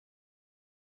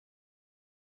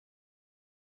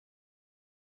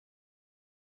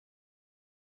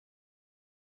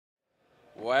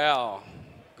Well,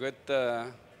 good.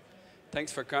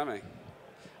 Thanks for coming.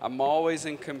 I'm always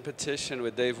in competition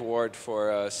with Dave Ward for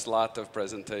a slot of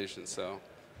presentations, so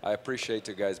I appreciate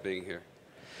you guys being here.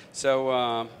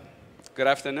 So, good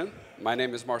afternoon. My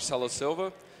name is Marcelo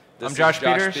Silva. This I'm is Josh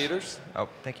Josh Peters. Oh,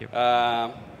 thank you.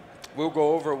 We'll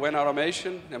go over WAN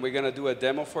automation, and we're going to do a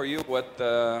demo for you what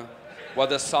the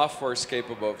software is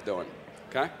capable of doing.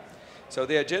 Okay? So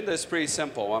the agenda is pretty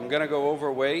simple. I'm going to go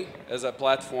over WAE as a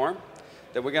platform.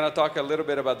 Then we're going to talk a little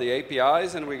bit about the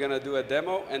APIs, and we're going to do a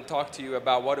demo and talk to you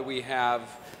about what do we have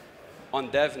on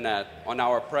DevNet on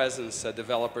our presence at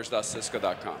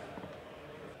developers.cisco.com.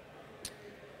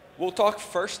 We'll talk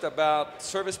first about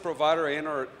service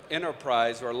provider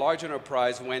enterprise or large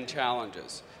enterprise WAN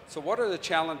challenges. So what are the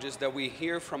challenges that we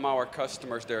hear from our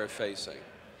customers they're facing?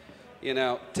 You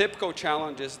know, typical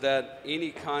challenges that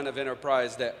any kind of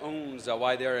enterprise that owns a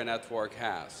wide area network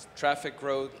has. Traffic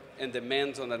growth and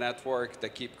demands on the network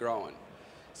that keep growing.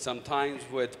 Sometimes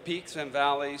with peaks and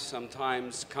valleys,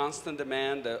 sometimes constant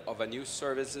demand of a new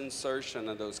service insertion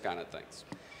and those kind of things.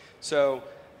 So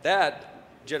that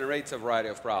generates a variety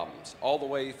of problems, all the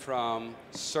way from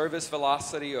service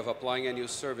velocity of applying a new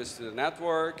service to the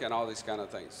network and all these kind of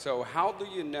things. So how do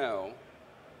you know,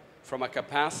 from a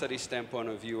capacity standpoint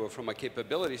of view or from a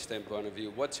capability standpoint of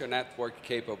view, what's your network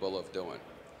capable of doing?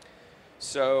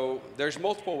 So there's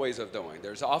multiple ways of doing.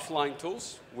 There's offline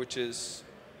tools, which is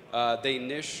the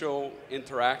initial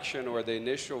interaction or the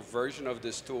initial version of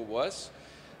this tool was.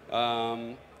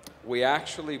 We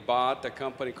actually bought a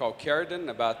company called Cariden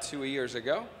about 2 years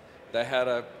ago that had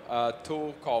a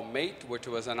tool called Mate, which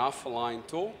was an offline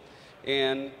tool.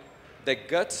 And the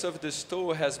guts of this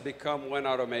tool has become WAN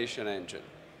automation engine.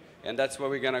 And that's what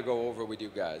we're going to go over with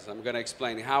you guys. I'm going to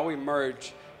explain how we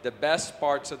merge the best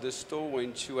parts of this tool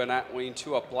into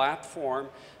a platform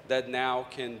that now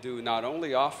can do not only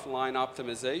offline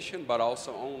optimization, but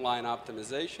also online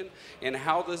optimization, and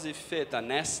how does it fit an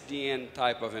SDN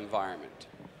type of environment.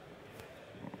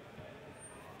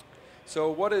 So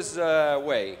what is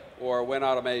WAE, or WAN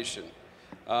automation?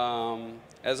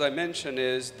 As I mentioned,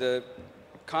 is the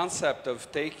concept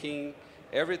of taking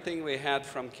everything we had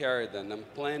from Cariden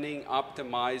and planning,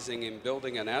 optimizing, and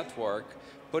building a network,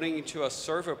 putting into a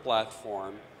server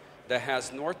platform that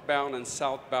has northbound and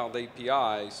southbound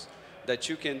APIs that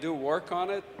you can do work on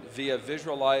it via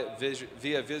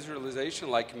visualization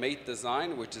like Mate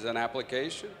Design, which is an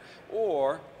application,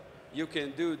 or you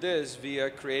can do this via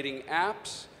creating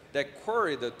apps that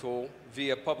query the tool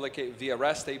via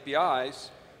REST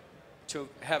APIs to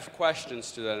have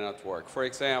questions to the network. For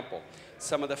example,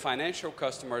 some of the financial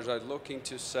customers are looking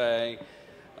to say,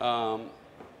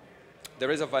 there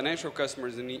is a financial customer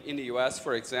in the US,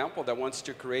 for example, that wants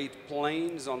to create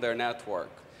planes on their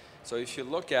network. So if you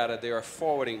look at it, they are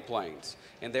forwarding planes.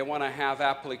 And they want to have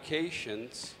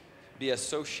applications be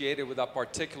associated with a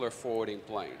particular forwarding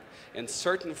plane. And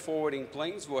certain forwarding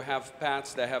planes will have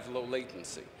paths that have low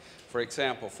latency. For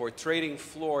example, for trading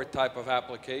floor type of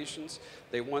applications,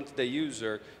 they want the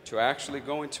user to actually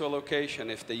go into a location.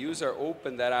 If the user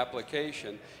opened that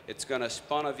application, it's going to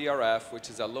spawn a VRF, which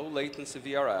is a low latency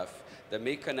VRF, that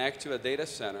may connect to a data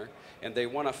center, and they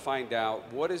want to find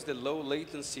out what is the low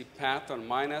latency path on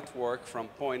my network from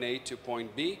point A to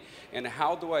point B, and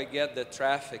how do I get the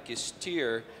traffic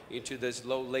steer into this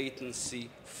low latency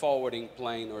forwarding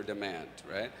plane or demand,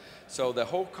 right? So the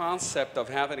whole concept of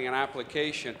having an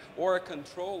application or a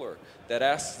controller that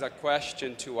asks a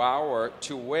question to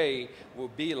WAE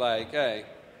will be like, hey,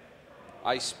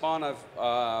 I spawn a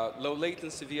low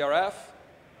latency VRF.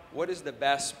 What is the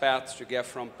best path to get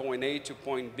from point A to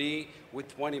point B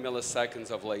with 20 milliseconds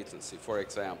of latency, for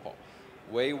example?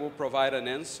 WAE will provide an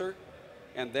answer,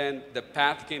 and then the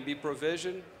path can be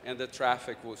provisioned, and the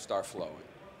traffic will start flowing,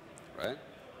 right?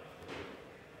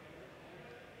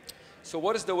 So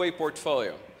what is the WAE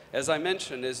portfolio? As I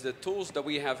mentioned, is the tools that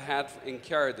we have had in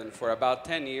Cariden for about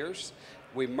 10 years.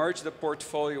 We merged the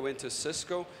portfolio into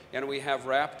Cisco, and we have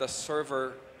wrapped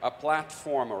a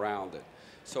platform around it.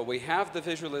 So we have the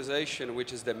visualization,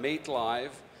 which is the Mate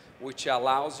Live, which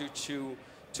allows you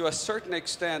to a certain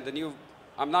extent,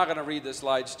 I'm not going to read the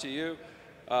slides to you.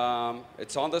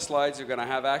 It's on the slides. You're going to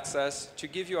have access to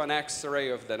give you an X-ray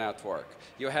of the network.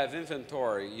 You have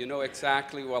inventory. You know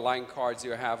exactly what line cards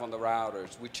you have on the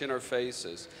routers, which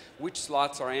interfaces, which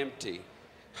slots are empty,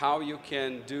 how you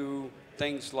can do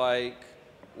things like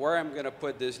where I'm going to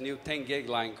put this new 10 gig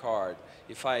line card.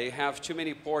 If I have too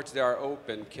many ports that are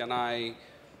open, can I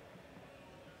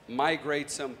migrate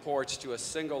some ports to a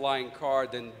single line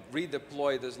card and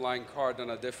redeploy this line card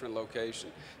on a different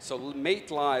location? So Mate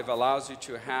Live allows you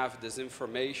to have this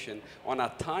information on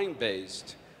a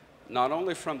time-based not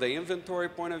only from the inventory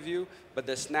point of view, but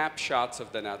the snapshots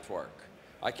of the network.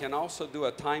 I can also do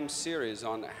a time series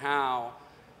on how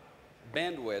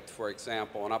bandwidth, for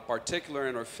example, on a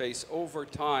particular interface over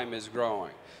time is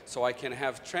growing. So I can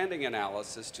have trending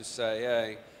analysis to say,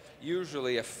 hey,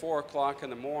 usually at 4 o'clock in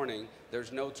the morning,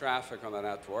 there's no traffic on the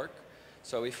network.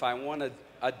 So if I want to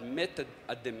admit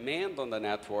a demand on the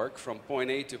network from point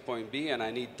A to point B, and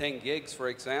I need 10 gigs, for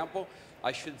example,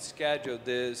 I should schedule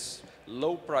this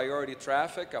low priority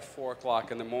traffic at 4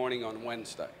 o'clock in the morning on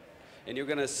Wednesday. And you're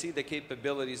going to see the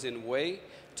capabilities in WAE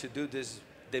to do this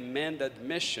demand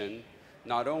admission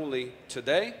not only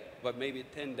today, but maybe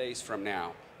 10 days from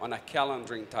now on a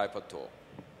calendaring type of tool.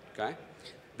 Okay?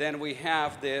 Then we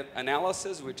have the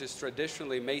analysis, which is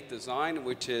traditionally mate design,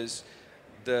 which is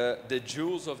the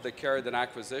jewels of the carrier and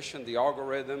acquisition, the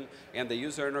algorithm, and the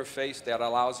user interface that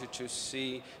allows you to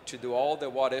see, to do all the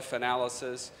what-if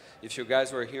analysis. If you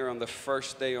guys were here on the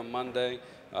first day on Monday,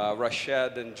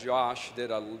 Rashad and Josh did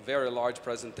a very large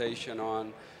presentation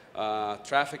on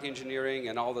traffic engineering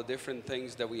and all the different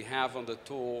things that we have on the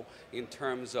tool in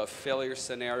terms of failure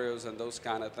scenarios and those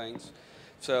kind of things.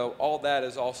 So all that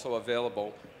is also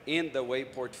available in the WAE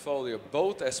portfolio,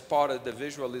 both as part of the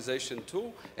visualization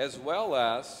tool, as well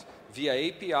as via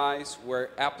APIs where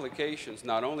applications,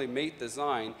 not only mate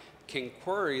design, can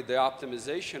query the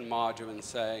optimization module and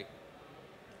say,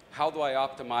 how do I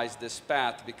optimize this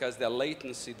path? Because the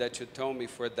latency that you told me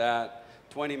for that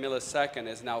 20 millisecond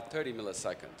is now 30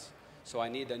 milliseconds. So I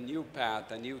need a new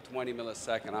path, a new 20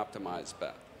 millisecond optimized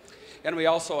path. And we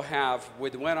also have,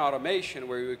 with WAN automation,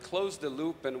 where we close the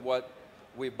loop and what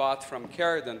we bought from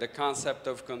Carrier, the concept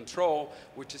of control,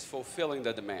 which is fulfilling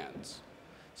the demands.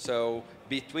 So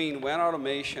between WAN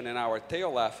automation and our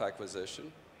TailLF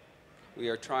acquisition, we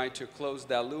are trying to close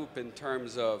that loop in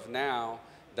terms of now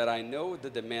that I know the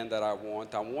demand that I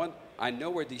want. I know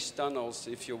where these tunnels,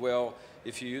 if you will,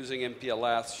 if you're using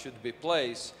MPLS, should be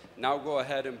placed. Now go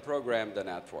ahead and program the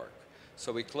network.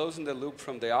 So we're closing the loop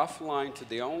from the offline to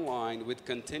the online with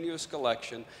continuous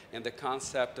collection and the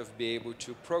concept of being able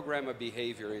to program a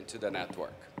behavior into the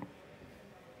network.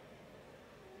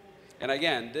 And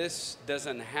again, this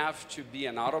doesn't have to be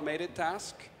an automated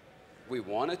task. We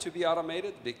want it to be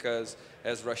automated because,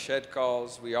 as Rashad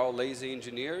calls, we are lazy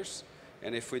engineers.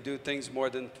 And if we do things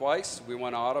more than twice, we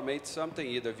want to automate something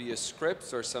either via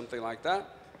scripts or something like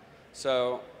that.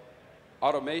 So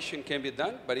automation can be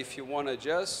done, but if you want to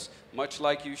just, much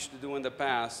like you used to do in the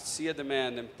past, see a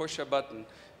demand and push a button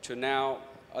to now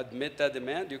admit that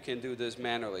demand, you can do this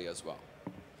manually as well.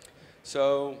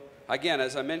 So again,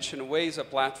 as I mentioned, WAE is a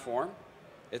platform.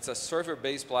 It's a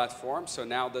server-based platform, so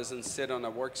now it doesn't sit on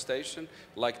a workstation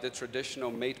like the traditional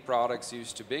mate products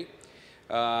used to be.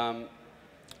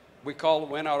 We call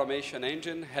WAN Automation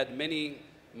Engine, had many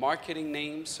marketing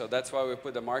names, so that's why we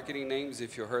put the marketing names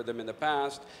if you heard them in the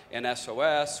past, and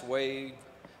SOS, WAE,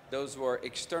 those were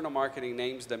external marketing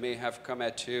names that may have come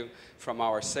at you from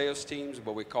our sales teams,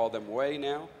 but we call them WAE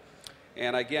now.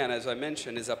 And again, as I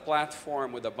mentioned, is a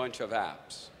platform with a bunch of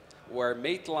apps, where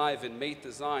Mate Live and Mate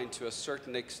Design, to a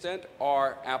certain extent,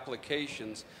 are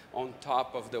applications on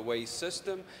top of the WAE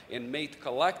system. And Mate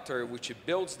Collector, which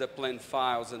builds the plan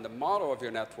files and the model of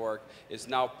your network, is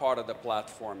now part of the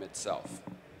platform itself.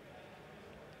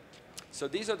 So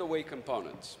these are the WAE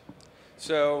components.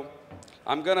 So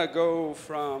I'm going to go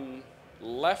from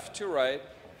left to right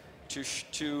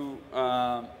to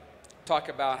talk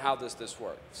about how does this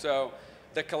work. So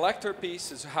the collector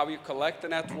piece is how you collect the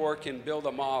network and build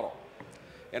a model.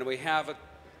 And we have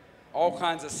all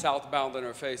kinds of southbound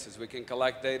interfaces. We can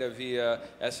collect data via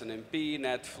SNMP,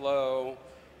 NetFlow,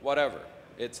 whatever.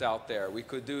 It's out there. We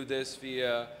could do this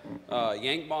via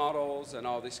Yank models and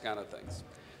all these kind of things.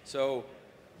 So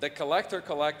the collector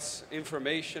collects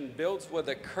information, builds what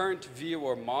the current view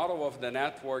or model of the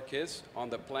network is on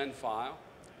the plan file.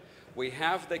 We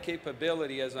have the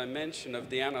capability, as I mentioned, of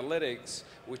the analytics,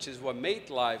 which is what Mate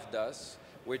Live does,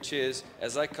 which is,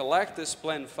 as I collect this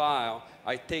plan file,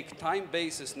 I take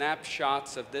time-based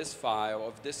snapshots of this file,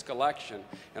 of this collection,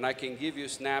 and I can give you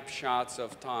snapshots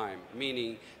of time,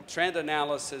 meaning trend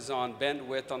analysis on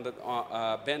bandwidth on the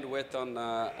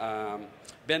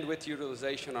bandwidth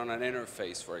utilization on an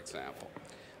interface, for example,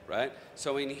 right?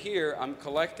 So in here, I'm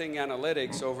collecting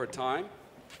analytics over time.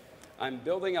 I'm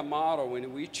building a model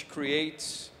in which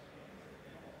creates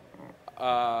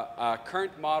a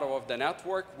current model of the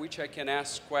network, which I can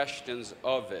ask questions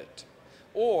of it.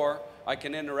 Or I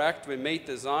can interact with Mate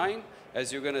Design,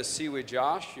 as you're going to see with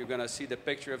Josh. You're going to see the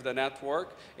picture of the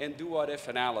network and do what-if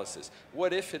analysis.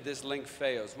 What if this link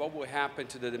fails? What will happen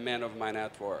to the demand of my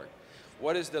network?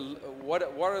 What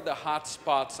are the hot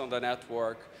spots on the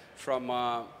network? from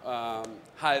a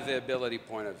high availability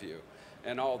point of view,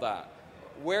 and all that.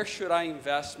 Where should I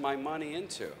invest my money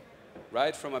into,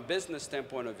 right? From a business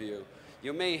standpoint of view,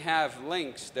 you may have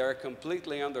links that are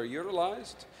completely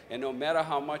underutilized, and no matter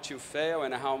how much you fail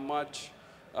and how much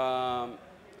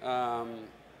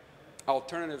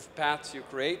alternative paths you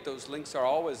create, those links are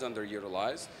always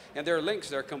underutilized. And there are links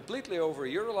that are completely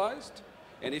overutilized,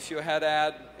 and if you had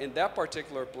add in that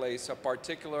particular place a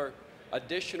particular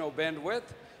additional bandwidth,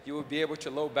 you would be able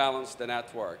to load balance the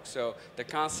network. So the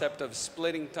concept of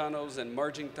splitting tunnels and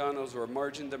merging tunnels or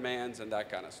merging demands and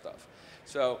that kind of stuff.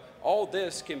 So all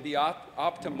this can be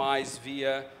optimized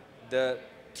via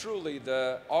truly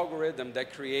the algorithm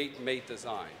that creates mate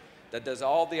design, that does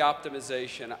all the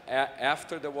optimization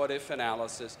after the what-if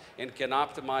analysis and can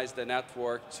optimize the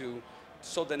network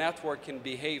so the network can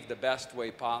behave the best way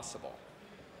possible.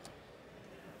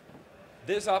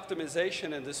 This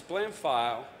optimization in this plan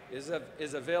file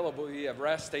is available via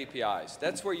REST APIs.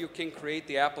 That's where you can create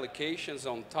the applications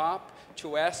on top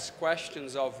to ask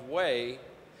questions of WAE,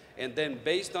 and then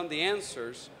based on the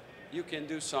answers, you can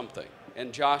do something.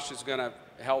 And Josh is going to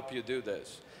help you do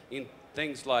this. In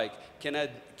things like, can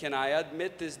I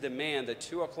admit this demand at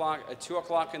 2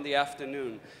 o'clock in the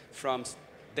afternoon from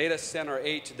data center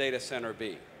A to data center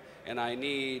B? And I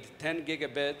need 10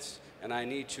 gigabits, and I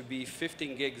need to be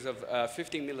 15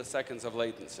 milliseconds of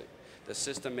latency. The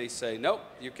system may say, nope,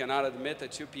 you cannot admit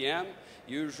at 2 p.m.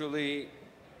 Usually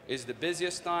is the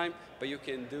busiest time, but you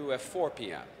can do at 4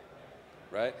 p.m.,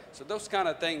 right? So those kind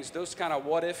of things, those kind of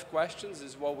what-if questions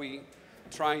is what we're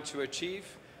trying to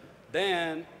achieve.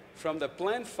 Then, from the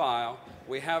plan file,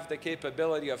 we have the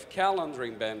capability of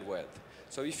calendaring bandwidth.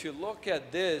 So if you look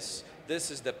at this, this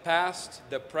is the past,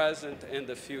 the present, and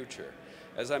the future.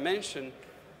 As I mentioned,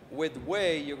 with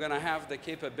WAE, you're going to have the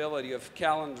capability of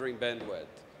calendaring bandwidth.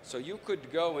 So you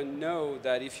could go and know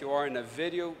that if you are in a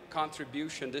video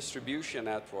contribution distribution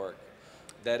network,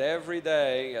 that every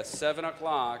day at 7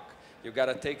 o'clock, you've got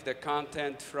to take the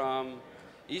content from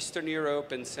Eastern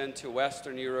Europe and send to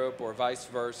Western Europe or vice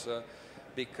versa,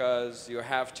 because you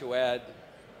have to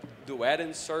do ad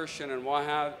insertion and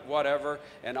whatever,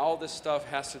 and all this stuff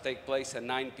has to take place at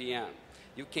 9 p.m.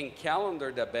 You can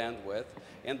calendar the bandwidth,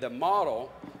 and the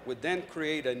model would then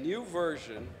create a new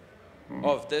version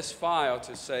of this file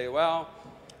to say, well,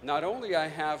 not only I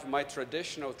have my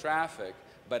traditional traffic,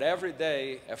 but every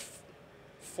day at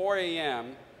 4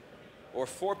 a.m. or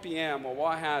 4 p.m. or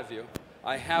what have you,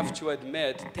 I have to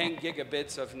admit 10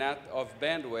 gigabits of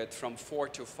bandwidth from 4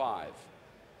 to 5.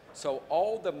 So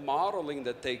all the modeling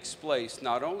that takes place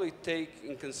not only take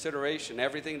in consideration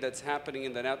everything that's happening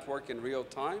in the network in real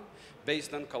time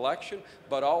based on collection,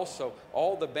 but also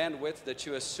all the bandwidth that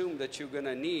you assume that you're going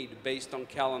to need based on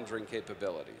calendaring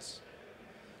capabilities.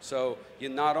 So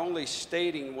you're not only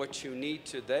stating what you need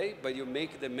today, but you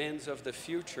make demands of the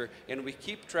future, and we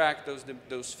keep track of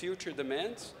those future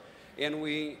demands, and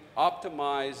we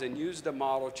optimize and use the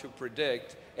model to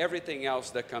predict everything else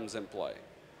that comes in play.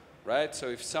 Right? So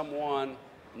if someone,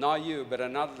 not you, but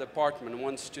another department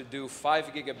wants to do 5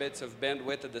 gigabits of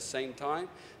bandwidth at the same time,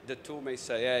 the tool may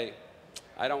say, hey,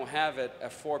 I don't have it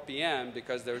at 4 p.m.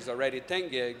 because there's already 10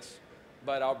 gigs,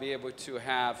 but I'll be able to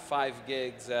have 5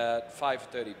 gigs at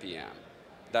 5:30 p.m.,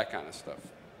 that kind of stuff.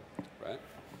 Right?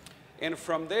 And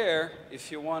from there,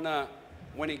 if you want to,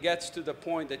 when it gets to the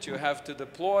point that you have to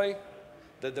deploy,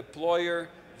 the deployer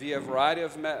via a variety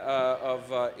of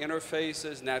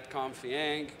interfaces,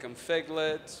 netconf-yang,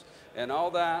 configlets, and all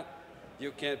that.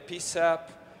 You can PSEP.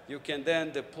 You can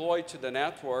then deploy to the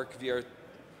network via,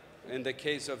 in the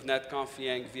case of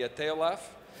netconf-yang, via tailf.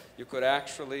 You could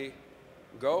actually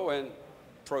go and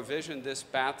provision this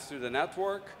path through the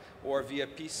network, or via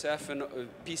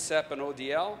PSEP and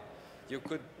ODL. You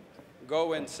could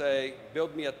go and say,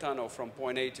 build me a tunnel from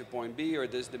point A to point B, or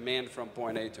this demand from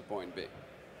point A to point B.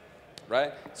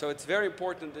 Right? So it's very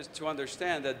important to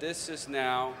understand that this is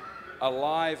now a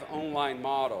live online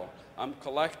model. I'm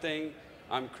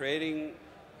creating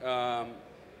a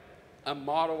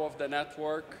model of the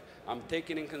network. I'm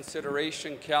taking in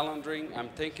consideration calendaring. I'm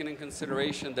taking in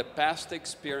consideration the past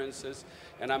experiences,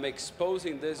 and I'm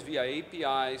exposing this via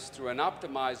APIs through an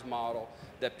optimized model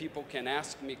that people can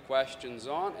ask me questions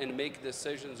on and make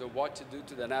decisions of what to do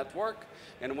to the network.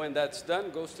 And when that's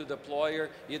done, goes to the deployer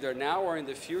either now or in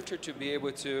the future to be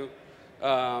able to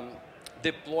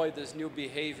deploy this new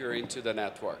behavior into the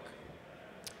network.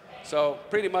 So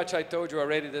pretty much I told you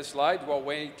already this slide, what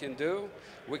WAE can do.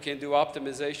 We can do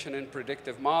optimization and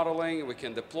predictive modeling. We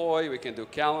can deploy. We can do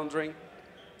calendaring.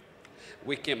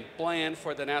 We can plan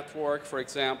for the network. For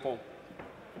example,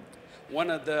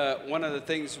 one of the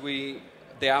things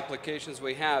the applications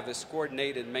we have is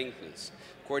coordinated maintenance.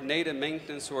 Coordinated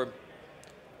maintenance, or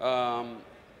a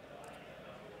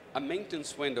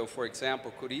maintenance window, for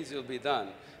example, could easily be done.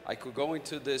 I could go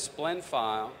into this plan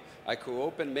file, I could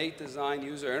open Make Design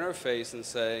User Interface and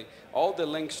say, all the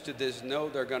links to this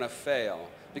node are going to fail,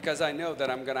 because I know that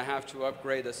I'm going to have to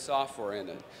upgrade the software in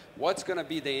it. What's going to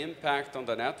be the impact on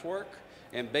the network?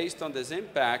 And based on this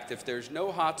impact, if there's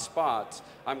no hot spots,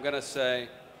 I'm going to say,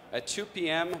 at 2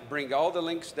 p.m., bring all the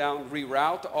links down,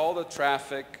 reroute all the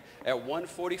traffic at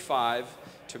 1:45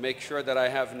 to make sure that I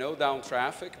have no down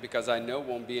traffic, because I know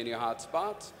won't be any hot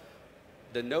spots.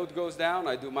 The node goes down,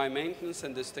 I do my maintenance,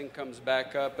 and this thing comes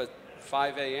back up at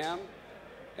 5 a.m.,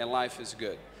 and life is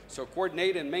good. So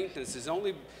coordinated maintenance is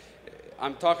only,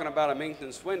 I'm talking about a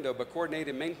maintenance window, but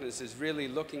coordinated maintenance is really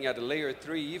looking at a layer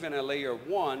 3, even a layer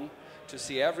 1, to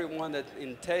see everyone that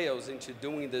entails into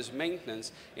doing this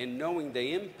maintenance and knowing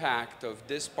the impact of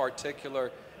this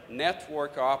particular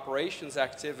network or operations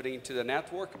activity into the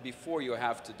network before you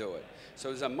have to do it.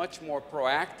 So it's a much more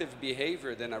proactive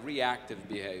behavior than a reactive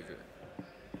behavior.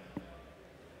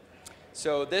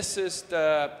 So this is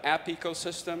the app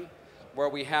ecosystem where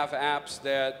we have apps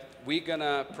that we're going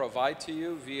to provide to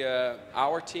you via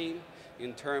our team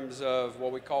in terms of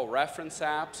what we call reference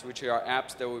apps, which are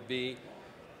apps that would be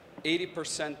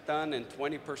 80% done and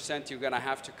 20% you're going to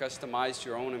have to customize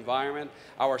your own environment.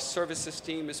 Our services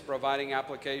team is providing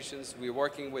applications. We're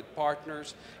working with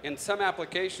partners. And some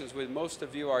applications, which most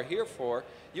of you are here for,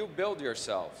 you build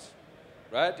yourselves,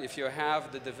 right? If you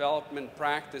have the development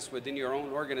practice within your own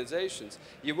organizations,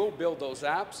 you will build those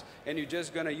apps, and you're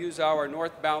just going to use our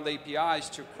northbound APIs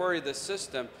to query the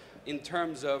system in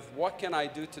terms of what can I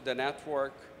do to the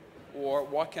network, or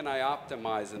what can I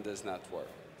optimize in this network.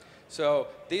 So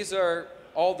these are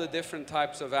all the different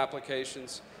types of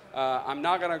applications. I'm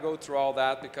not going to go through all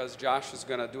that because Josh is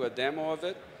going to do a demo of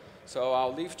it. So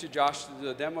I'll leave to Josh to do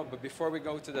the demo. But before we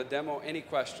go to the demo, any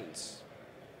questions?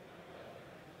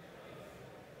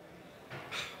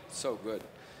 So good.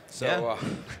 So, yeah.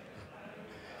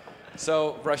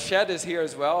 So Rashid is here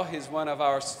as well. He's one of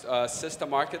our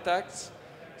system architects.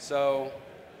 So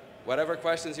whatever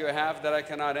questions you have that I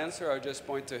cannot answer, I'll just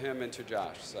point to him and to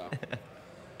Josh. So.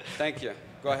 Thank you.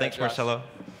 Go ahead, Thanks, Josh. Marcelo.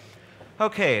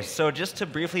 OK, so just to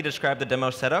briefly describe the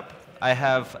demo setup, I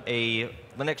have a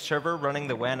Linux server running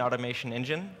the WAN automation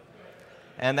engine.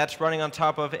 And that's running on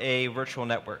top of a virtual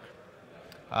network.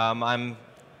 I'm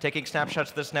taking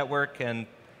snapshots of this network, and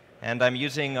I'm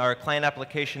using our client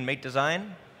application Make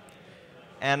Design.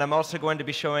 And I'm also going to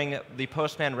be showing the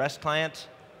Postman REST client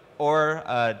or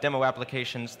demo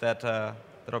applications that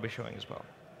I'll be showing as well.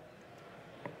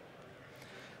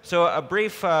 So a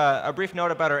brief note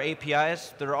about our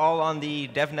APIs. They're all on the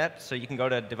DevNet, so you can go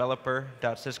to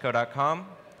developer.cisco.com,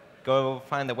 go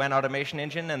find the WAN automation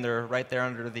engine, and they're right there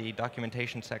under the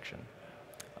documentation section.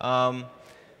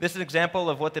 This is an example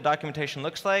of what the documentation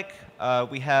looks like.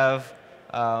 We have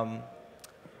a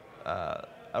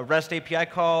REST API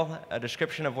call, a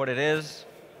description of what it is,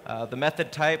 the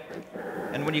method type.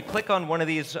 And when you click on one of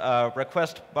these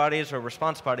request bodies or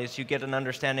response bodies, you get an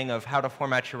understanding of how to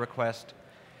format your request.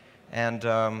 And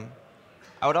I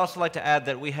would also like to add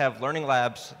that we have learning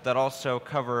labs that also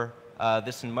cover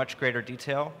this in much greater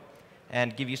detail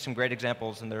and give you some great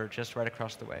examples, and they're just right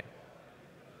across the way.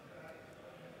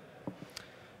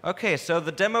 OK, so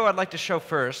the demo I'd like to show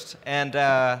first. And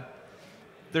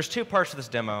there's two parts to this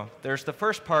demo. There's the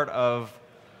first part of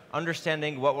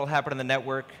understanding what will happen in the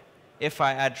network if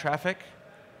I add traffic.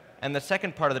 And the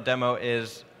second part of the demo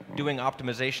is doing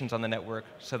optimizations on the network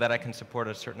so that I can support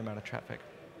a certain amount of traffic.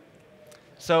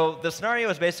 So the scenario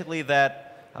is basically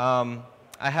that I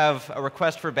have a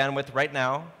request for bandwidth right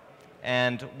now,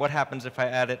 and what happens if I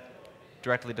add it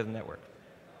directly to the network.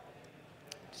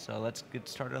 So let's get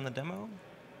started on the demo.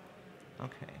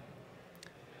 OK.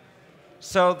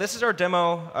 So this is our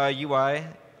demo UI.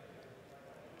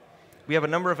 We have a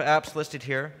number of apps listed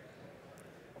here.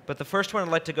 But the first one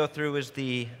I'd like to go through is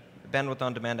the bandwidth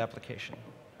on demand application.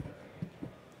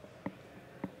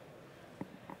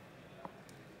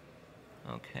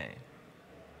 OK.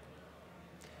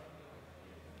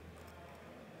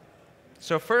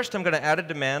 So first, I'm going to add a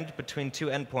demand between two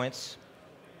endpoints.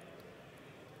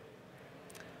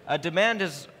 A demand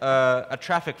is a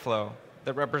traffic flow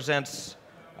that represents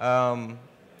a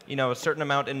certain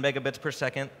amount in megabits per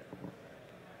second.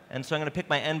 And so I'm going to pick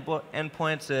my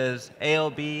endpoints as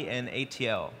ALB and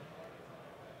ATL.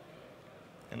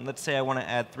 And let's say I want to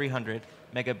add 300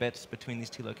 megabits between these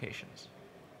two locations.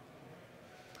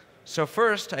 So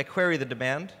first, I query the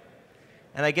demand,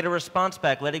 and I get a response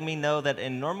back letting me know that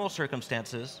in normal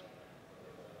circumstances,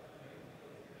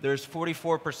 there's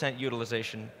 44%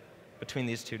 utilization between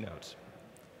these two nodes.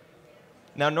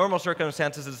 Now, normal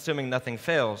circumstances is assuming nothing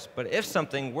fails, but if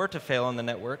something were to fail on the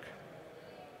network,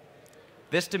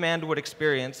 this demand would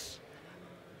experience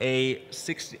a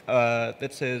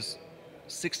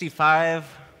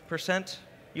 65%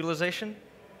 utilization.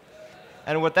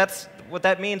 And what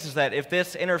that means is that if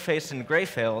this interface in gray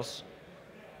fails,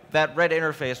 that red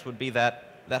interface would be that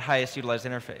highest utilized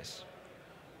interface.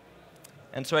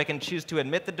 And so I can choose to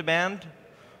admit the demand,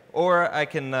 or I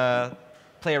can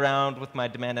play around with my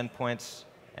demand endpoints.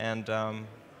 And so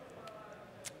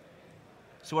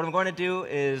what I'm going to do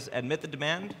is admit the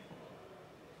demand.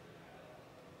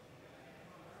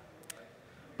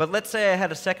 But let's say I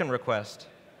had a second request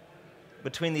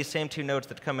between these same two nodes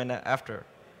that come in after.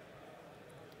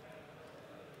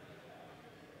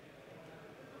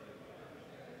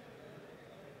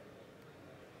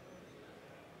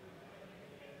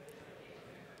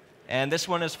 And this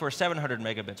one is for 700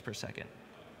 megabits per second.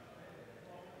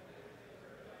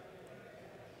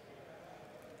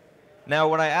 Now,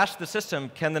 when I ask the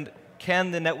system,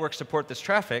 can the network support this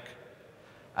traffic,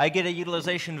 I get a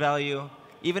utilization value,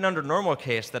 even under normal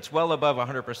case, that's well above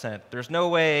 100%. There's no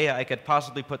way I could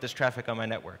possibly put this traffic on my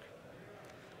network.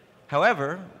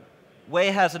 However,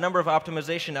 WAE has a number of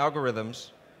optimization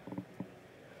algorithms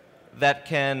that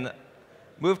can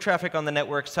move traffic on the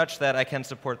network such that I can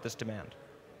support this demand.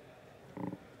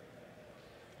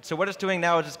 So what it's doing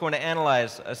now is it's going to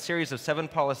analyze a series of 7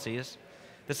 policies.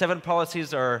 The 7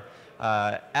 policies are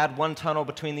add 1 tunnel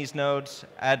between these nodes,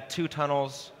 add 2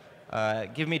 tunnels,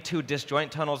 give me 2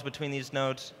 disjoint tunnels between these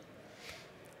nodes.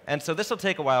 And so this will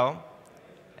take a while.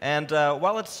 And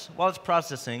while it's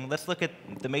processing, let's look at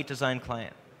the Mate Design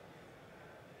client.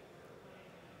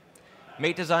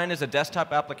 Mate Design is a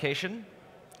desktop application,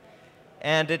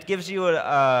 and it gives you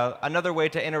another way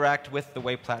to interact with the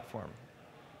WAE platform.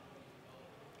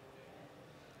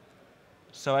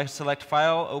 So I select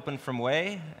File, Open from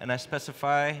WAE, and I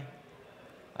specify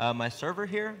my server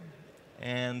here,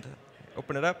 and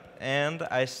open it up, and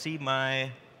I see my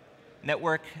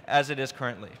network as it is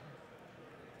currently.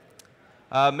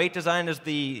 Mate Design is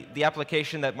the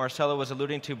application that Marcelo was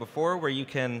alluding to before, where you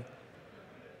can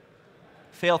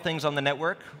fail things on the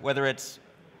network, whether it's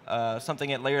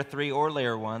something at layer 3 or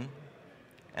layer 1,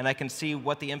 and I can see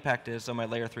what the impact is on my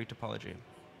layer 3 topology.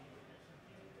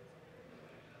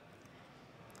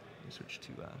 Switch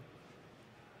to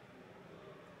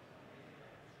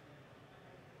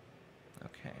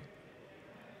OK.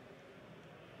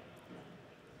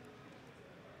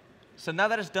 So now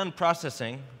that it's done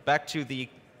processing, back to the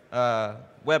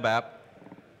web app,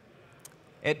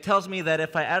 it tells me that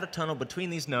if I add a tunnel between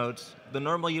these nodes, the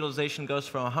normal utilization goes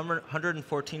from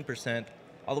 114%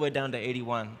 all the way down to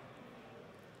 81.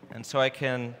 And so I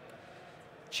can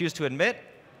choose to admit.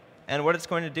 And what it's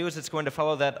going to do is it's going to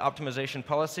follow that optimization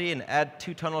policy and add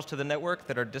 2 tunnels to the network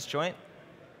that are disjoint.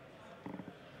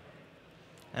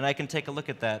 And I can take a look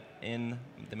at that in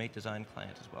the Mate Design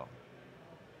client as well.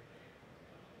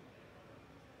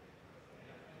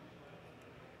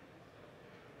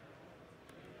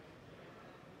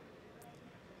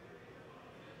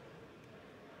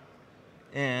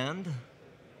 And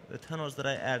the tunnels that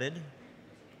I added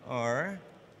are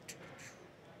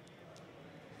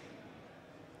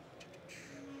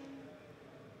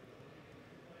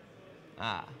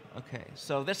OK.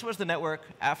 So this was the network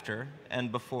after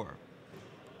and before.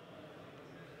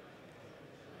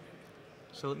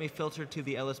 So let me filter to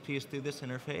the LSPs through this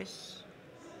interface.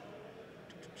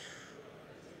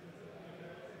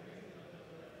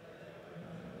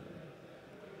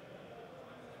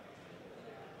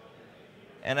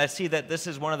 And I see that this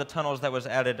is one of the tunnels that was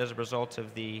added as a result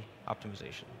of the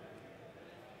optimization.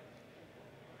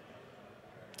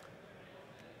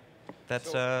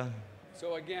 That's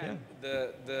So again,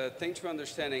 the thing to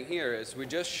understanding here is we're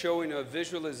just showing a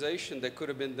visualization that could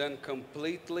have been done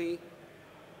completely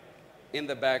in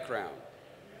the background,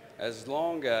 as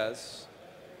long as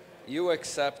you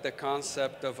accept the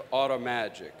concept of auto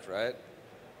magic, right?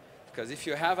 Because if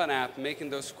you have an app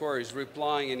making those queries,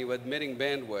 replying, and you admitting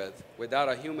bandwidth without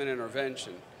a human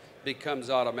intervention, becomes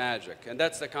auto magic. And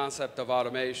that's the concept of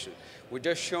automation. We're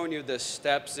just showing you the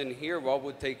steps in here, what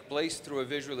would take place through a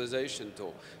visualization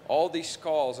tool. All these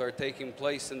calls are taking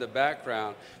place in the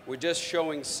background. We're just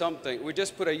showing something. We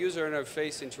just put a user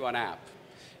interface into an app,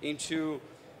 into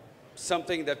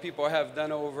something that people have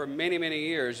done over many, many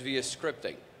years via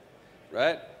scripting,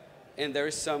 right? And there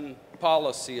is some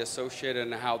policy associated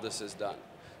in how this is done.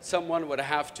 Someone would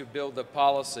have to build the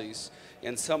policies,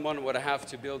 and someone would have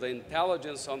to build the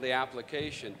intelligence on the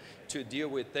application to deal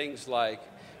with things like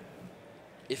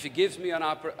If it gives me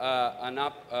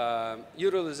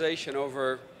utilization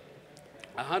over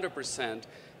 100%,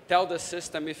 tell the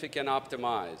system if it can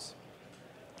optimize.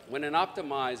 When it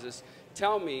optimizes,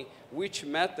 tell me which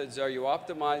methods are you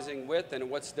optimizing with and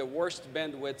what's the worst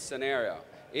bandwidth scenario,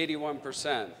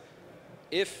 81%.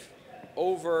 If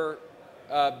over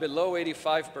below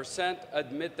 85%,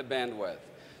 admit the bandwidth.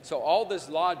 So all this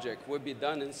logic would be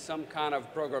done in some kind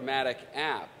of programmatic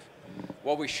app.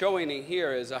 What we're showing in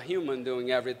here is a human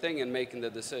doing everything and making the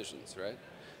decisions, right?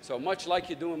 So much like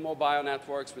you do in mobile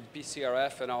networks with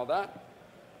PCRF and all that,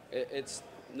 it's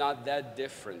not that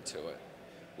different to it.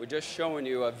 We're just showing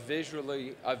you a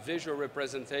visual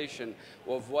representation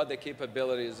of what the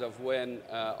capabilities of WAN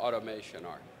automation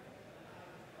are.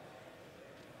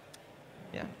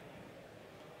 Yeah.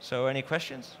 So any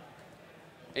questions?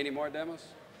 Any more demos?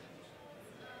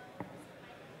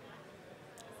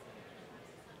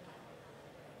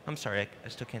 I'm sorry, I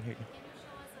still can't hear you. Can you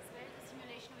show us as well the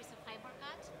simulation with the fiber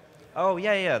cut? Oh,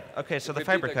 yeah. Okay, so the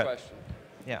fiber cut. Question.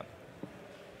 Yeah.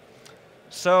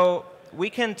 So we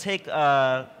can take...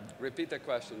 Repeat the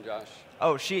question, Josh.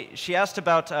 Oh, she asked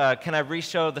about, can I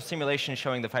re-show the simulation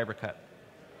showing the fiber cut?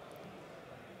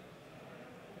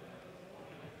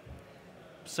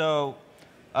 So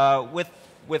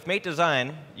with mate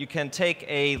design, you can take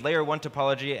a layer 1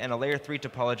 topology and a layer 3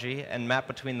 topology and map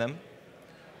between them.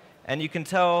 And you can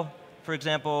tell, for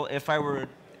example, if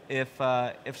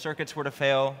circuits were to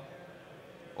fail,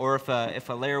 or if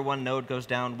a layer 1 node goes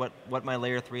down, what my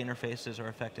layer 3 interfaces are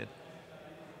affected.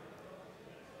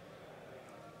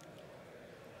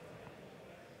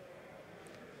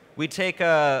 We take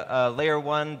layer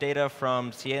 1 data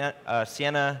from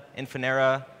Sienna,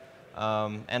 Infinera,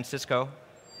 and Cisco,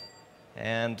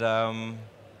 and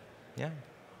yeah.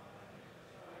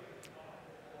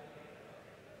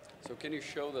 So can you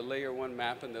show the layer 1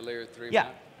 map and the layer 3 Yeah.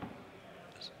 map?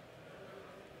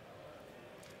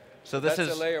 So this That's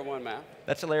is a layer 1 map.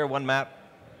 That's a layer 1 map,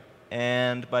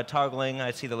 and by toggling,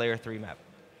 I see the layer 3 map.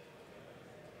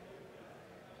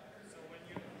 So when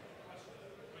you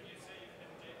say you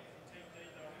can take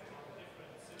data from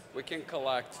different systems, We can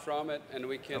collect from it and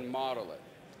we can model it.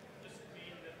 does it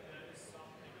mean that there is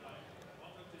something like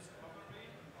auto discovery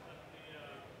that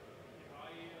if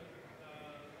I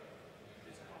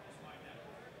discovers my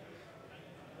network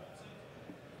and wants it,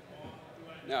 or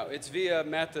do I? No, it's via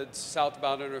methods,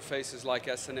 southbound interfaces like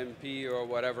SNMP or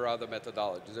whatever other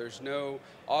methodology. There's no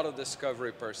auto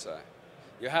discovery per se.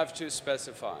 You have to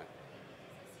specify.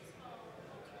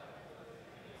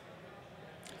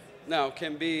 Now,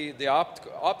 can be the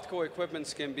optical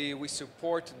equipments can be, we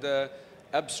support the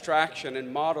abstraction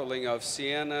and modeling of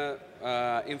Sienna,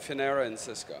 Infinera, and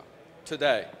Cisco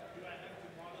today.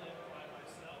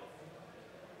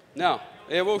 No,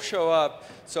 it will show up.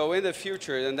 So in the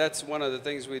future, and that's one of the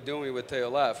things we're doing with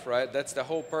TLF, right? That's the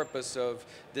whole purpose of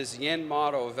this yen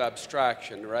model of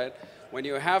abstraction, right? When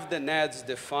you have the NADs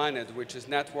defined, which is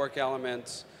network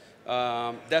elements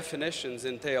definitions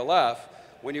in TLF,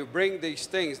 when you bring these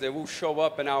things, they will show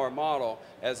up in our model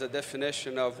as a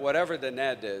definition of whatever the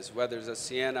NAD is, whether it's a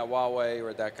Sienna, WAE,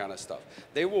 or that kind of stuff.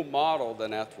 They will model the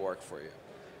network for you.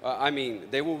 I mean,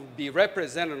 they will be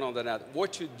represented on the net.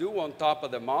 What you do on top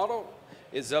of the model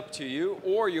is up to you,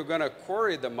 or you're going to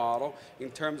query the model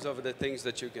in terms of the things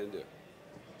that you can do.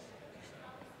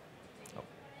 Oh.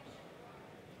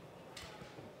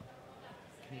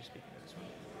 Can you speak into this one?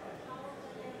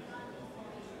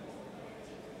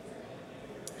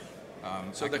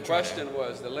 So the question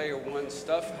was, the layer 1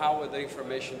 stuff, how would the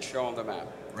information show on the map?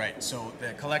 Right, so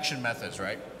the collection methods,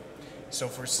 right? So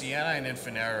for Sienna and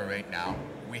Infinera right now,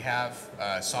 we have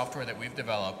software that we've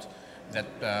developed that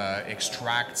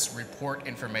extracts report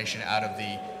information out of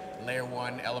the layer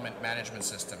 1 element management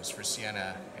systems for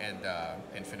Sienna and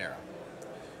Infinera.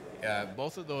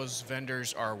 Both of those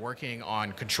vendors are working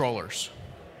on controllers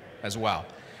as well.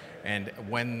 And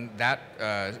when that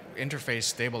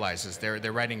interface stabilizes,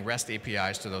 they're writing REST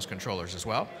APIs to those controllers as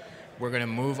well. We're going to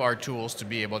move our tools to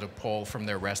be able to pull from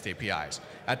their REST APIs.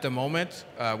 At the moment,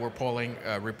 we're pulling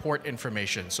report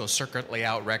information, so circuit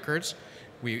layout records.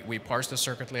 We parse the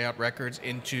circuit layout records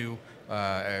into,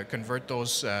 convert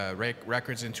those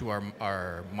records into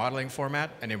our modeling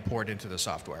format and import into the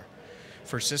software.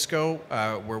 For Cisco,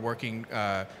 we're working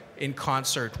in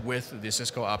concert with the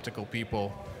Cisco optical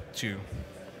people to...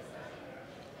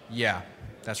 Yeah,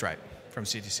 that's right, from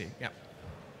CTC, yeah.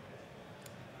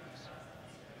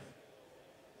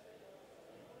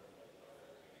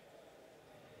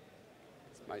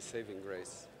 It's my saving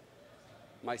grace.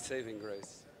 My saving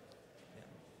grace.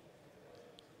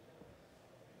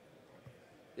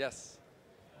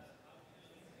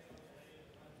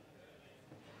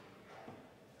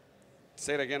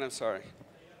 Say it again, I'm sorry.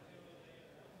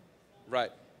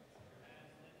 Right.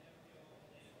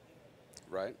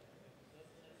 Right.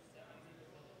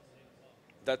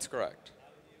 That's correct.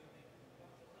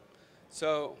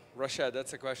 So, Rashad,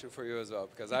 that's a question for you as well,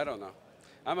 because I don't know.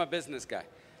 I'm a business guy.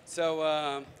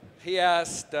 So he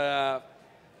asked,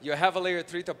 you have a layer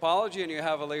 3 topology and you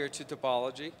have a layer 2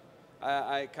 topology.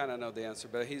 I kind of know the answer,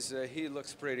 but he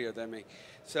looks prettier than me.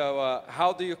 So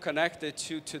how do you connect the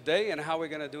two today, and how are we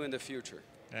going to do in the future?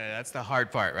 That's the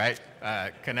hard part, right?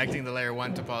 Connecting the layer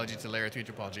 1 topology to layer 3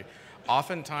 topology.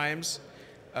 Oftentimes,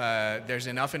 there's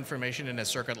enough information in a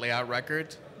circuit layout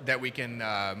record that we can,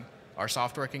 our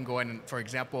software can go in and, for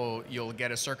example, you'll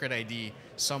get a circuit ID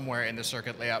somewhere in the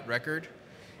circuit layout record,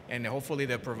 and hopefully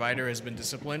the provider has been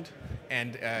disciplined,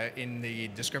 and in the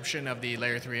description of the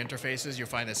layer 3 interfaces, you'll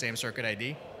find the same circuit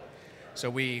ID. So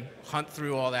we hunt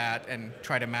through all that and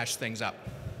try to match things up.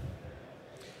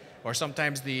 Or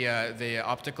sometimes the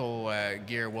optical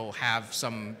gear will have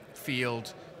some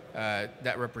field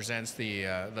that represents the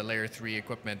layer 3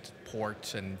 equipment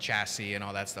port and chassis and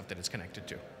all that stuff that it's connected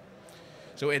to.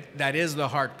 So that is the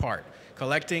hard part.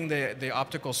 Collecting the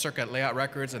optical circuit layout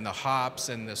records and the hops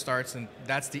and the starts, and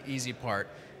that's the easy part.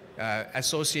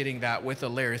 Associating that with the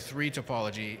layer 3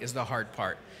 topology is the hard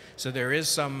part. So there is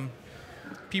some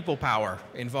people power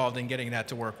involved in getting that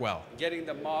to work well. Getting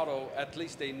the model, at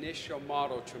least the initial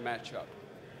model, to match up.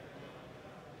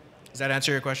 Does that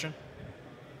answer your question?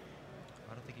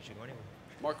 I don't think you should go anywhere.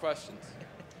 More questions?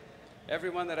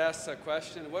 Everyone that asks a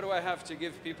question, what do I have to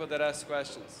give people that ask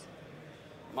questions?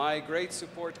 My great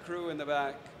support crew in the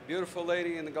back. Beautiful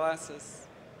lady in the glasses.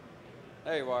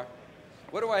 There you are.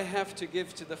 What do I have to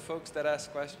give to the folks that ask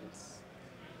questions?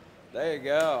 There you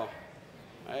go.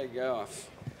 There you go.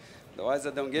 Otherwise, I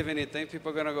don't give anything.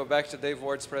 People are going to go back to Dave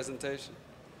Ward's presentation.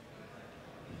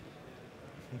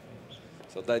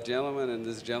 So that gentleman and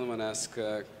this gentleman ask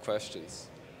questions.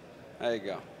 There you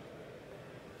go.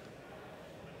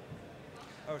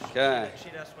 Oh, Okay.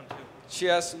 she'd asked one too. She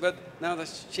asked, but no,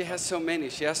 she has so many.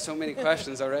 She has so many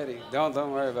questions already. Don't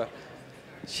worry about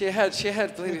it. She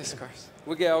had plenty of scars.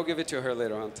 I'll give it to her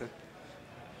later on too.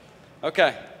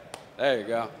 Okay, there you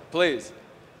go. Please.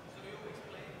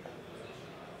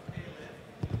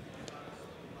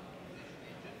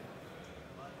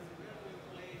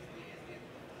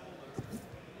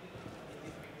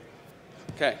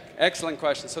 Okay, excellent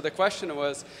question. So the question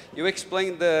was, you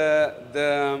explained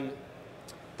the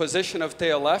position of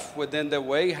tail left within the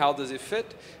WAE. How does it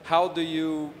fit? How do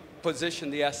you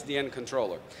position the SDN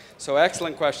controller? So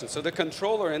excellent question. So the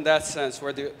controller in that sense,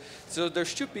 so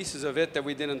there's two pieces of it that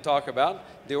we didn't talk about,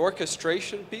 the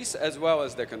orchestration piece as well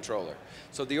as the controller.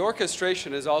 So the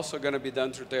orchestration is also going to be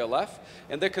done through tail left,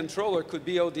 and the controller could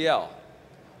be ODL,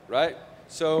 right?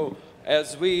 So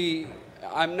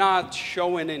I'm not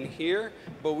showing in here,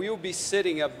 but we'll be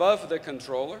sitting above the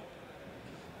controller,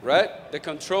 right? The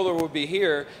controller will be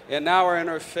here, and now our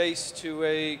interface to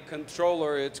a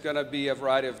controller, it's going to be a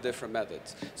variety of different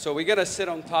methods. So we're going to sit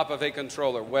on top of a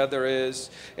controller, whether it's,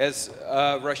 as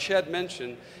Rashad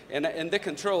mentioned, and the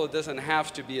controller doesn't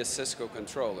have to be a Cisco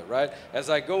controller, right? As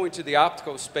I go into the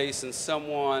optical space and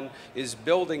someone is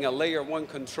building a layer 1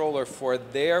 controller for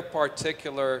their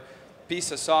particular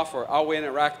piece of software, I'll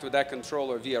interact with that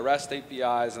controller via REST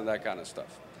APIs and that kind of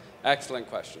stuff. Excellent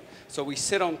question. So we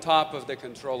sit on top of the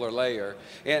controller layer,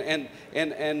 and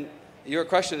your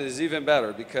question is even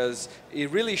better because it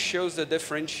really shows the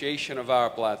differentiation of our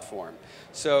platform.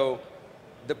 So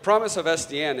the promise of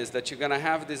SDN is that you're going to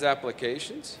have these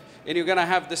applications, and you're going to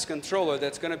have this controller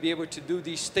that's going to be able to do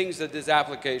these things that these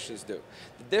applications do.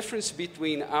 The difference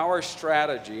between our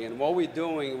strategy and what we're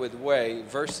doing with WAE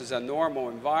versus a normal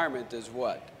environment is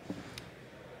what?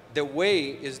 The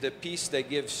WAE is the piece that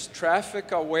gives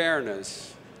traffic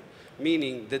awareness,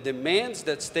 meaning the demands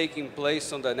that's taking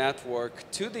place on the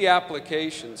network to the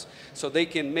applications so they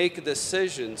can make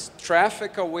decisions,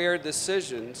 traffic-aware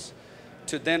decisions,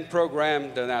 to then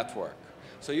program the network.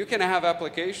 So you can have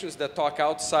applications that talk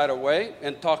outside of WAE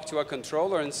and talk to a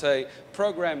controller and say,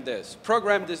 program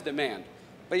this demand.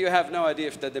 But you have no idea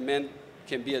if the demand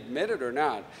can be admitted or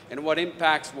not, and what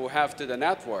impacts will have to the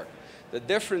network. The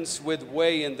difference with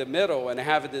WAE in the middle and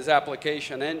having this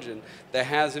application engine that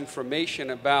has information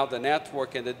about the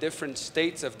network and the different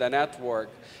states of the network,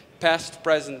 past,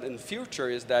 present, and future,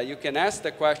 is that you can ask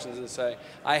the questions and say,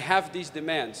 I have these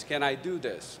demands, can I do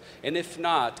this? And if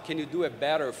not, can you do it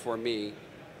better for me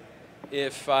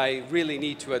if I really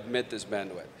need to admit this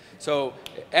bandwidth? So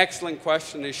excellent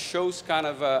question. It shows kind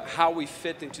of how we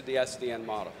fit into the SDN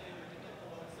model.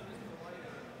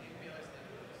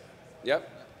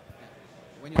 Yep.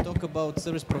 When you talk about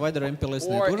service provider MPLS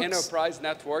Or networks, enterprise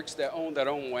networks that own their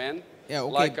own WAN, yeah,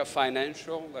 okay. like a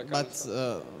financial. That kind of But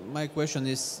stuff. my question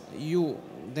is, you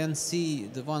then see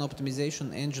the WAN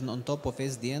optimization engine on top of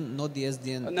SDN, not the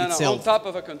SDN No, itself. on top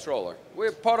of a controller.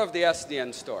 We're part of the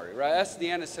SDN story, right?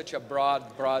 SDN is such a broad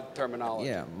terminology.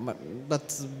 Yeah,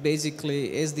 but basically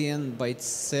SDN by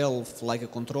itself, like a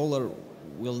controller,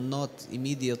 will not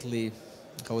immediately,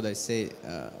 how would I say,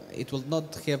 it will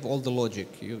not have all the logic.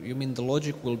 You mean the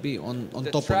logic will be on top of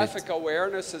it? The traffic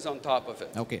awareness is on top of it.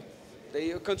 Okay.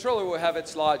 The controller will have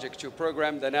its logic to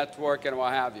program the network and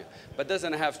what have you, but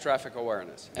doesn't have traffic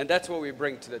awareness. And that's what we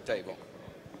bring to the table.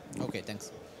 Okay,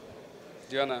 thanks.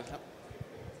 Do you want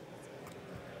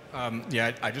to?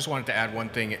 Yeah, I just wanted to add one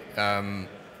thing.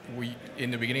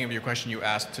 In the beginning of your question, you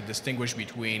asked to distinguish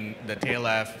between the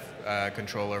TLF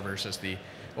controller versus the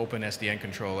Open SDN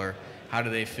controller. How do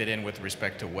they fit in with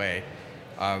respect to WAE?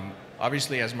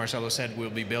 Obviously, as Marcelo said, we'll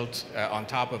be built on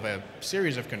top of a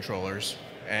series of controllers.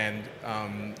 And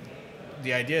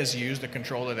the idea is to use the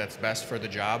controller that's best for the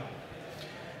job.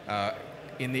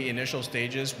 In the initial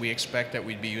stages, we expect that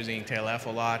we'd be using TLF a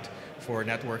lot for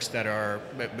networks that are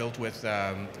built with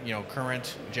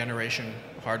current generation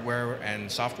hardware and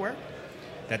software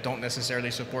that don't necessarily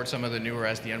support some of the newer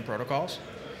SDN protocols.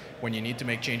 When you need to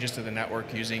make changes to the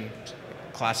network using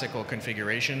classical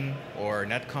configuration or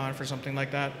netconf or something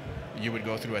like that, you would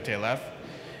go through a TLF.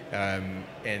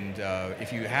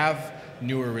 If you have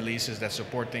newer releases that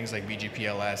support things like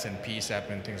BGPLS and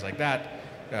PSEP and things like that,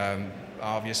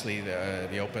 obviously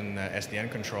the Open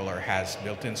SDN controller has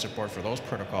built-in support for those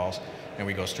protocols, and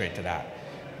we go straight to that.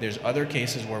 There's other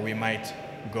cases where we might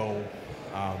go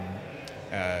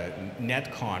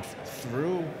netconf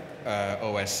through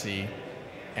OSC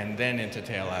and then into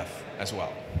TLF as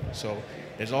well. So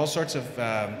there's all sorts of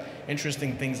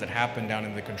interesting things that happen down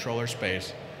in the controller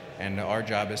space, and our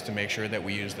job is to make sure that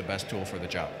we use the best tool for the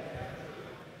job.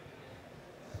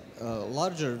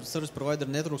 Larger service provider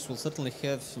networks will certainly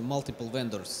have multiple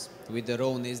vendors with their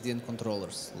own SDN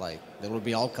controllers. Like there will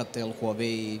be Alcatel,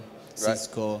 Huawei,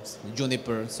 Cisco,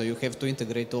 Juniper. So you have to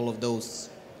integrate all of those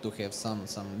to have some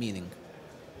meaning.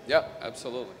 Yeah,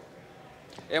 absolutely.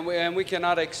 And we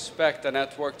cannot expect a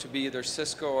network to be either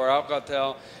Cisco or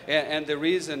Alcatel. And the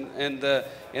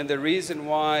reason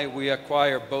why we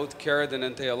acquire both Carradine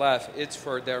and TLF, it's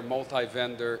for their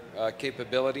multi-vendor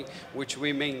capability, which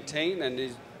we maintain, and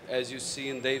is, as you see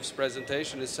in Dave's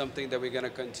presentation, is something that we're going to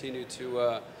continue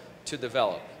to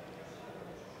develop.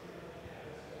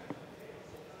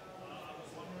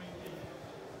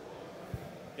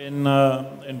 In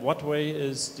what way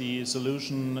is the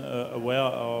solution aware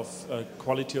of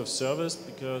quality of service?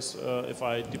 Because if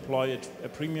I deploy a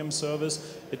premium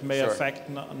service, it may affect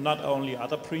not only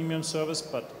other premium service,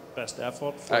 but best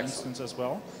effort, for instance, as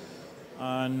well.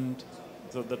 And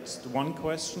so that's the one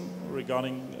question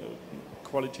regarding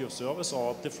quality of service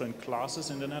or different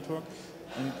classes in the network.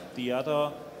 And the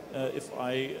other, if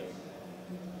I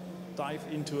dive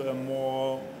into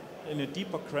in a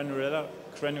deeper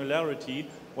granularity,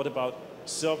 what about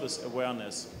service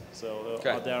awareness? So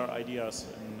are there ideas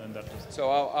in that?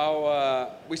 So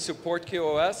we support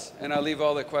QoS, and I'll leave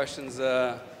all the questions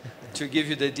to give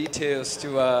you the details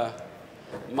to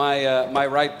my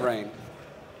right brain.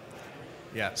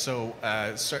 Yeah, so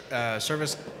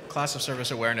class of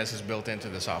service awareness is built into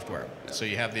the software. So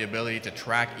you have the ability to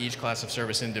track each class of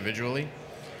service individually,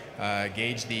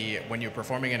 gauge when you're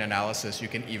performing an analysis, you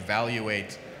can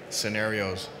evaluate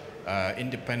scenarios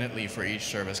independently for each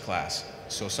service class.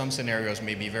 So some scenarios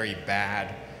may be very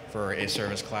bad for a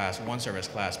service class, one service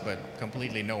class, but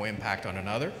completely no impact on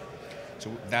another.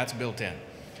 So that's built in.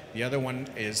 The other one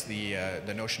is the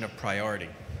notion of priority,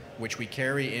 which we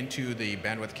carry into the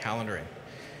bandwidth calendaring.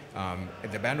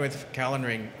 The bandwidth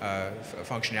calendaring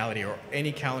functionality, or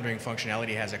any calendaring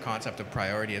functionality, has a concept of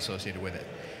priority associated with it.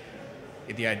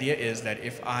 The idea is that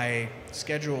if I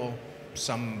schedule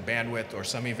some bandwidth or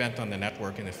some event on the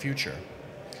network in the future,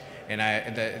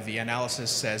 and the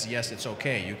analysis says, yes, it's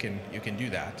okay, you can do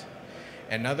that,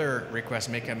 another request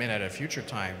may come in at a future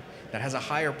time that has a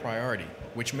higher priority,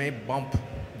 which may bump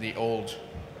the old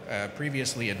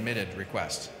previously admitted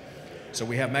request. So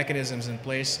we have mechanisms in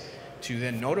place to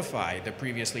then notify the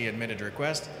previously admitted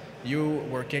request, you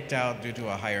were kicked out due to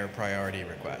a higher priority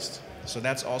request. So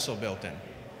that's also built in.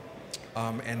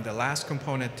 And the last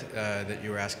component that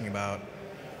you were asking about,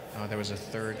 there was a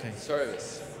third thing.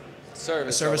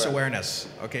 Service awareness.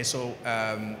 Okay, so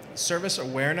service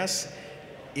awareness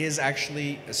is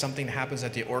actually something that happens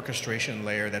at the orchestration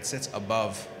layer that sits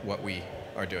above what we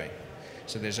are doing.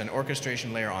 So there's an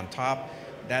orchestration layer on top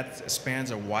that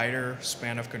spans a wider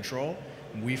span of control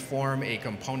We form a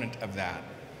component of that,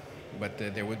 but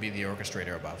there would be the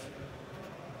orchestrator above.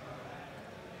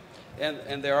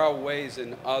 And there are ways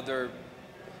in other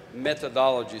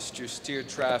methodologies to steer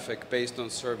traffic based on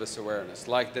service awareness,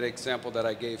 like that example that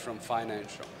I gave from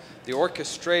financial. The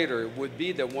orchestrator would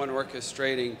be the one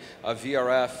orchestrating a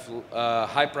VRF,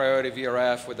 high priority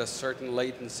VRF with a certain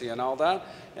latency and all that,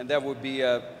 and that would be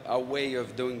a way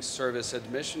of doing service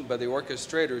admission, but the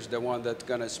orchestrator is the one that's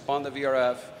going to spawn the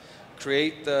VRF,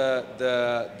 create the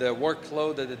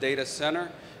workload at the data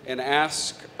center, and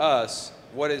ask us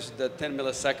what is the 10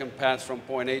 millisecond path from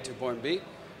point A to point B,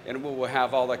 and we will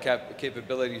have all the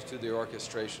capabilities to the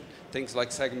orchestration. Things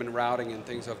like segment routing and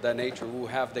things of that nature, we will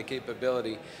have the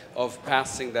capability of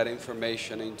passing that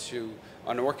information into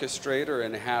an orchestrator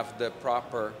and have the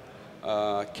proper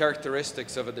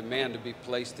characteristics of a demand to be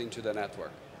placed into the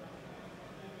network.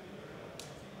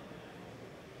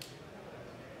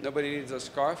 Nobody needs a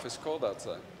scarf? It's cold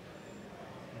outside.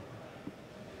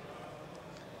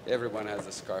 Everyone has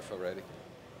a scarf already.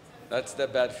 That's the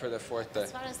bed for the fourth day.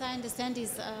 As far as I understand,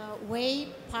 is WAE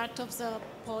part of the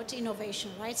pod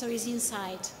innovation, right? So it's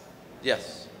inside.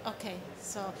 Yes. Okay.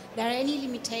 So there are any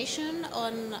limitation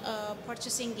on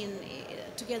purchasing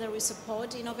together with the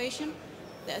pod innovation?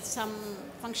 There's some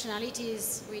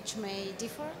functionalities which may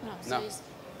differ? No. So No. it's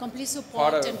complete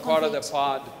support Part of the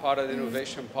pod, part of the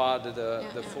innovation pod,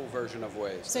 the full version of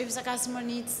WAE. So if the customer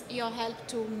needs your help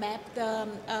to map the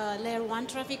layer 1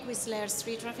 traffic with layer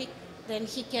 3 traffic, then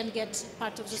he can get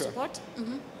part of the support?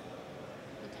 Mm-hmm. Okay.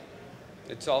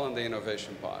 It's all in the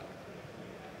innovation pod.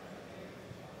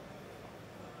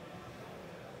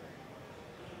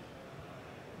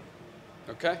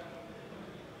 Okay?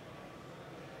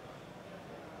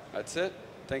 That's it.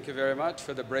 Thank you very much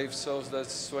for the brave souls that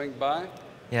swing by.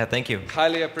 Yeah, thank you.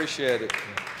 Highly appreciate it.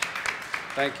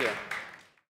 Thank you.